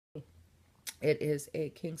It is a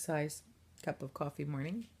king size cup of coffee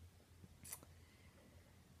morning.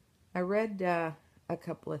 I read a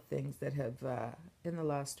couple of things that have in the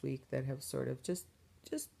last week that have sort of just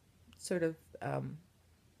sort of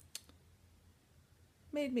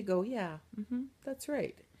made me go, yeah, that's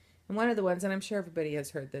right. And one of the ones, and I'm sure everybody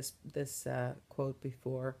has heard this quote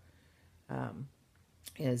before, um,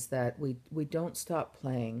 is that we don't stop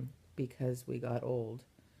playing because we got old.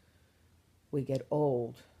 We get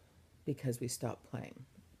old because we stop playing.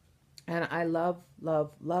 And I love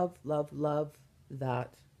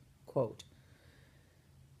that quote.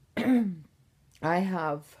 I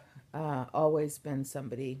have always been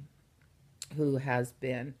somebody who has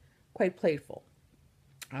been quite playful.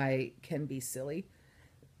 I can be silly.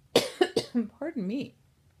 Pardon me.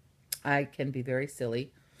 I can be very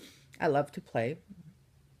silly. I love to play.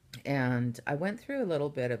 And I went through a little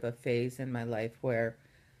bit of a phase in my life where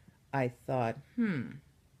I thought,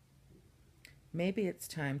 maybe it's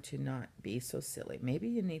time to not be so silly. Maybe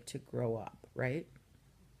you need to grow up, right?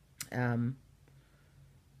 Um,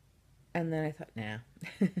 and then I thought, nah.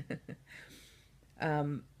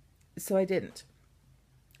 um, so I didn't.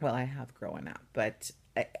 Well, I have grown up, but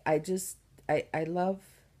I love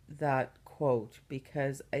that quote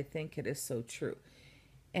because I think it is so true.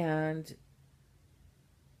 And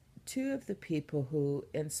two of the people who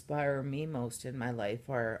inspire me most in my life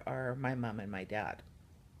are my mom and my dad.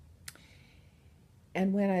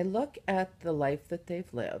 And when I look at the life that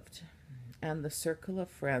they've lived and the circle of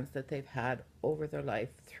friends that they've had over their life,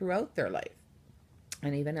 throughout their life,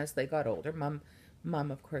 and even as they got older, mom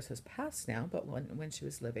of course has passed now, but when she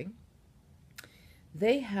was living,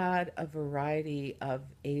 they had a variety of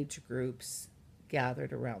age groups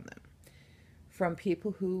gathered around them, from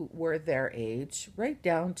people who were their age right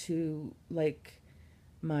down to like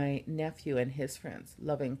my nephew and his friends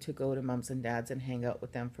loving to go to mums and dads and hang out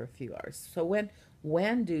with them for a few hours. So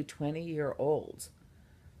when do 20-year-olds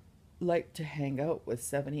like to hang out with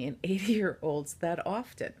 70 and 80-year-olds that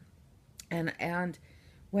often? And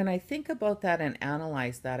when I think about that and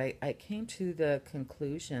analyze that, I came to the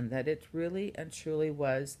conclusion that it really and truly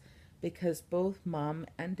was because both mom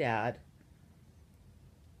and dad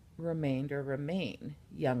remained or remain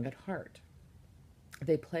young at heart.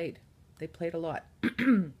 They played. They played a lot.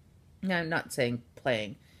 Now, I'm not saying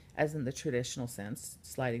playing as in the traditional sense,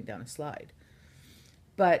 sliding down a slide.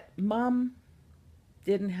 But mom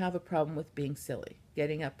didn't have a problem with being silly,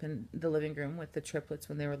 getting up in the living room with the triplets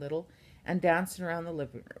when they were little and dancing around the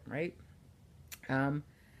living room, right? Um,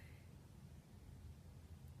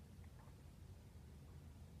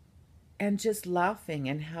 and just laughing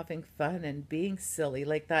and having fun and being silly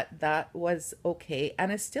like that was okay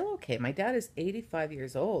and is still okay. My dad is 85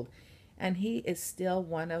 years old and he is still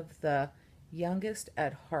one of the youngest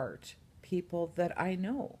at heart people that I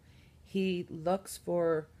know. He looks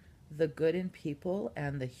for the good in people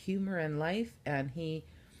and the humor in life, and he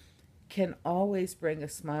can always bring a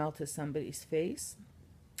smile to somebody's face.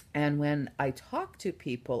 And when I talk to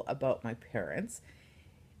people about my parents,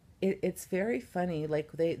 it's very funny.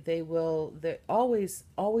 Like they always,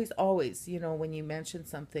 when you mention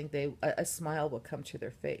something, a smile will come to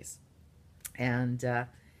their face. And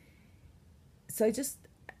so I just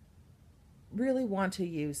really want to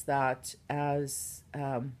use that as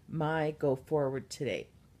my go forward today.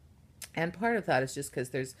 And part of that is just because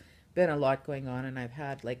there's been a lot going on, and I've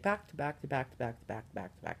had like back to back to back to back to back to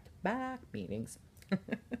back to back to back meetings.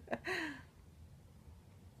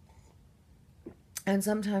 And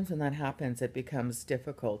sometimes when that happens, it becomes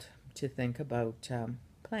difficult to think about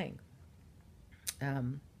playing.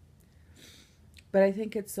 Um, but I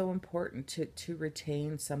think it's so important to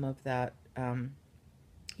retain some of that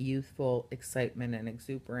youthful excitement and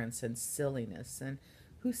exuberance and silliness. And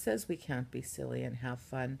who says we can't be silly and have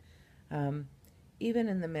fun, um, even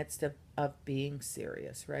in the midst of being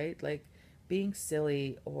serious, right? Like being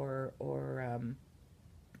silly or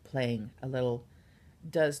playing a little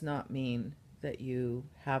does not mean that you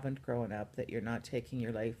haven't grown up, that you're not taking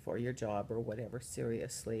your life or your job or whatever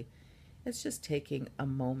seriously. It's just taking a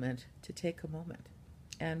moment to take a moment.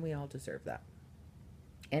 And we all deserve that.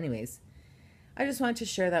 Anyways, I just wanted to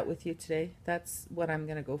share that with you today. That's what I'm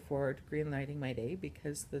going to go forward greenlighting my day,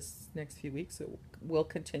 because this next few weeks it will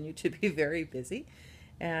continue to be very busy.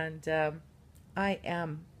 And I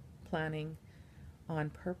am planning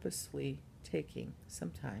on purposely taking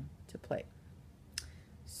some time to play.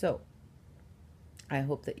 So I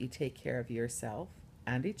hope that you take care of yourself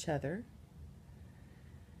and each other.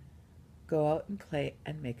 Go out and play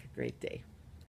and make a great day.